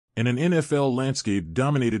In an NFL landscape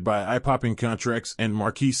dominated by eye-popping contracts and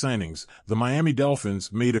marquee signings, the Miami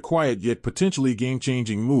Dolphins made a quiet yet potentially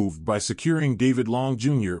game-changing move by securing David Long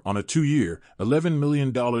Jr. on a 2-year, $11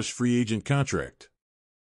 million free agent contract.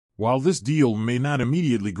 While this deal may not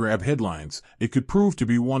immediately grab headlines, it could prove to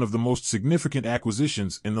be one of the most significant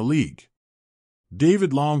acquisitions in the league.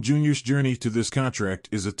 David Long Jr.'s journey to this contract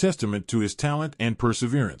is a testament to his talent and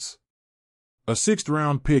perseverance. A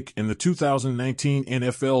sixth-round pick in the 2019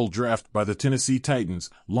 NFL Draft by the Tennessee Titans,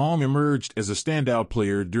 Long emerged as a standout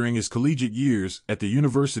player during his collegiate years at the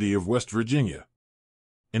University of West Virginia.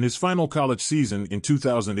 In his final college season in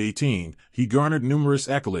 2018, he garnered numerous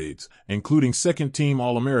accolades, including second-team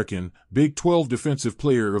All-American, Big 12 Defensive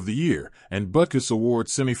Player of the Year, and Butkus Award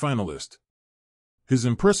semifinalist. His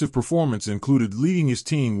impressive performance included leading his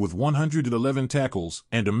team with 111 tackles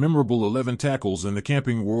and a memorable 11 tackles in the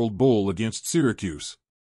Camping World Bowl against Syracuse.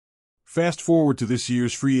 Fast forward to this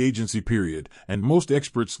year's free agency period, and most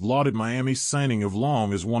experts lauded Miami's signing of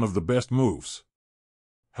Long as one of the best moves.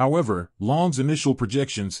 However, Long's initial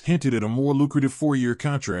projections hinted at a more lucrative 4-year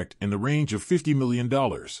contract in the range of $50 million.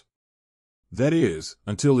 That is,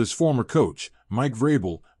 until his former coach, Mike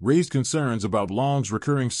Vrabel, raised concerns about Long's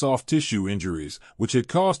recurring soft tissue injuries, which had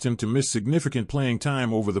caused him to miss significant playing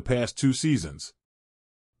time over the past 2 seasons.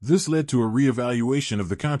 This led to a reevaluation of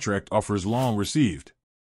the contract offers Long received.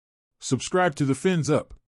 Subscribe to the PHINS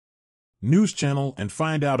UP news channel and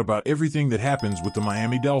find out about everything that happens with the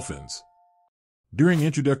Miami Dolphins. During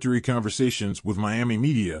introductory conversations with Miami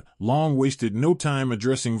media, Long wasted no time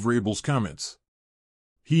addressing Vrabel's comments.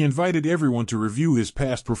 He invited everyone to review his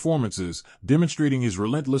past performances, demonstrating his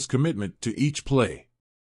relentless commitment to each play.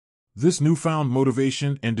 This newfound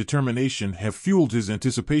motivation and determination have fueled his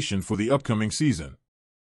anticipation for the upcoming season.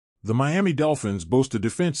 The Miami Dolphins boast a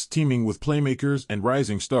defense teeming with playmakers and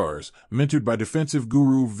rising stars, mentored by defensive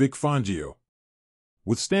guru Vic Fangio.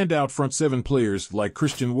 With standout front seven players like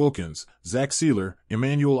Christian Wilkins, Zach Sealer,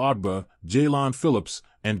 Emmanuel Ogbah, Jaylon Phillips,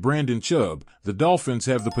 and Brandon Chubb, the Dolphins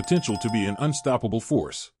have the potential to be an unstoppable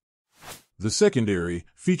force. The secondary,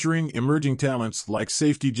 featuring emerging talents like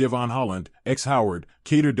safety Jevon Holland, ex-Howard,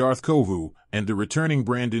 Cater Darth Kovu, and the returning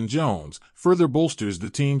Brandon Jones, further bolsters the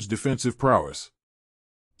team's defensive prowess.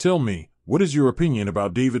 Tell me, what is your opinion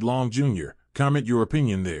about David Long Jr.? Comment your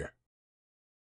opinion there.